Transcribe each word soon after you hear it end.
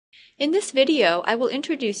In this video, I will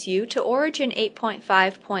introduce you to Origin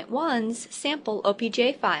 8.5.1's sample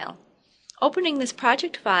OPJ file. Opening this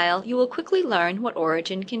project file, you will quickly learn what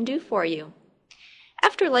Origin can do for you.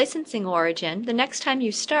 After licensing Origin, the next time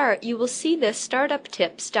you start, you will see this Startup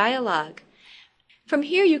Tips dialog. From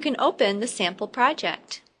here, you can open the sample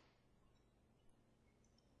project.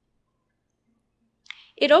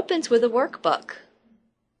 It opens with a workbook.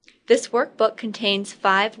 This workbook contains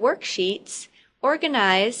 5 worksheets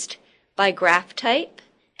organized by graph type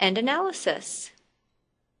and analysis,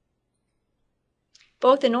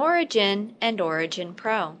 both in Origin and Origin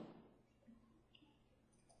Pro.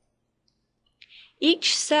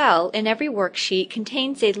 Each cell in every worksheet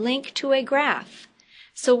contains a link to a graph,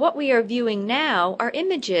 so what we are viewing now are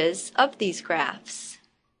images of these graphs.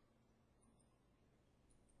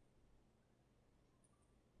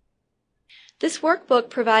 This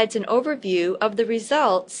workbook provides an overview of the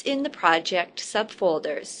results in the project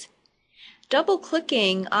subfolders.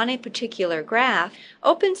 Double-clicking on a particular graph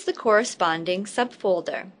opens the corresponding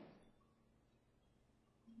subfolder.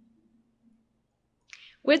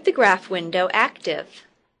 With the graph window active,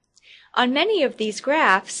 on many of these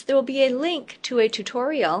graphs there will be a link to a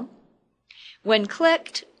tutorial. When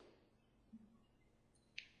clicked,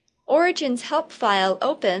 Origin's help file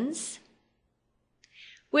opens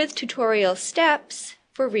with tutorial steps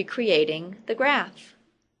for recreating the graph.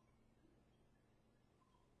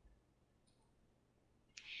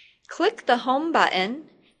 Click the Home button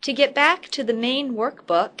to get back to the main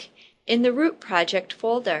workbook in the Root Project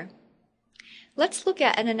folder. Let's look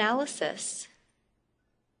at an analysis.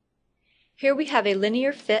 Here we have a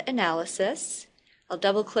linear fit analysis. I'll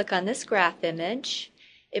double-click on this graph image.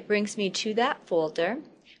 It brings me to that folder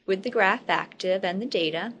with the graph active and the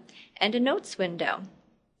data, and a notes window.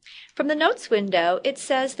 From the notes window, it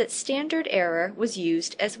says that standard error was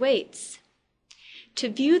used as weights. To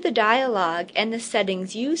view the dialog and the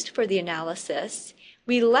settings used for the analysis,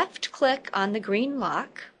 we left-click on the green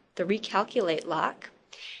lock, the Recalculate lock,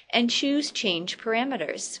 and choose Change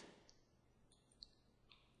Parameters.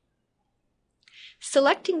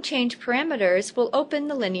 Selecting Change Parameters will open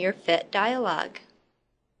the Linear Fit dialog.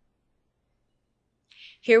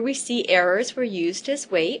 Here we see errors were used as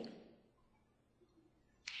weight.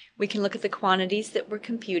 We can look at the quantities that were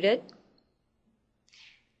computed.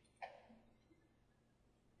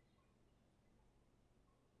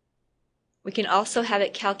 We can also have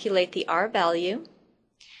it calculate the R value.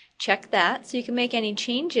 Check that so you can make any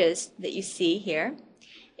changes that you see here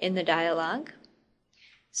in the dialog.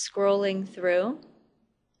 Scrolling through,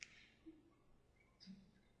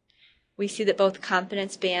 we see that both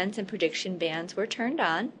confidence bands and prediction bands were turned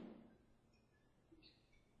on.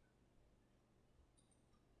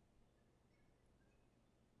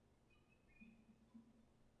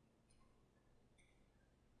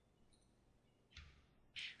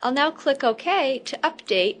 I'll now click OK to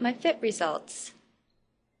update my fit results.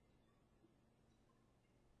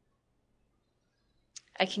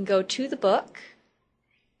 I can go to the book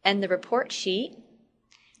and the report sheet,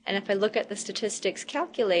 and if I look at the statistics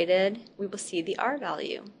calculated, we will see the R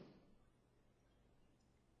value.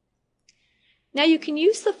 Now you can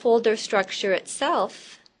use the folder structure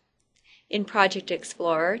itself in Project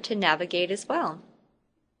Explorer to navigate as well.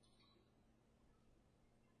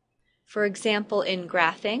 For example, in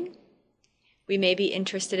graphing, we may be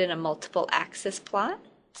interested in a multiple axis plot,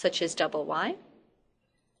 such as double Y.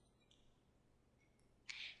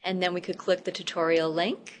 And then we could click the tutorial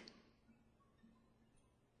link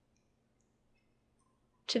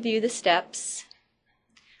to view the steps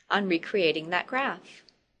on recreating that graph.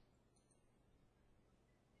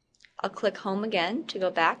 I'll click Home again to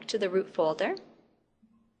go back to the root folder.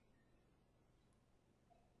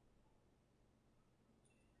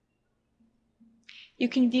 You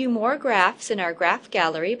can view more graphs in our graph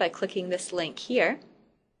gallery by clicking this link here.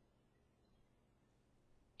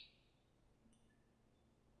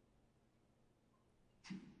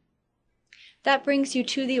 That brings you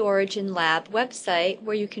to the OriginLab website,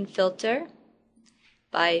 where you can filter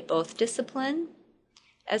by both discipline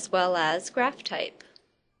as well as graph type.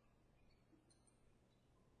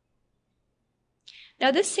 Now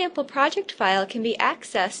this sample project file can be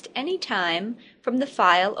accessed anytime from the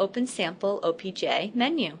File Open Sample OPJ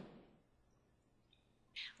menu.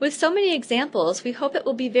 With so many examples, we hope it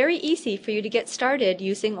will be very easy for you to get started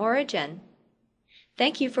using Origin.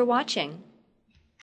 Thank you for watching.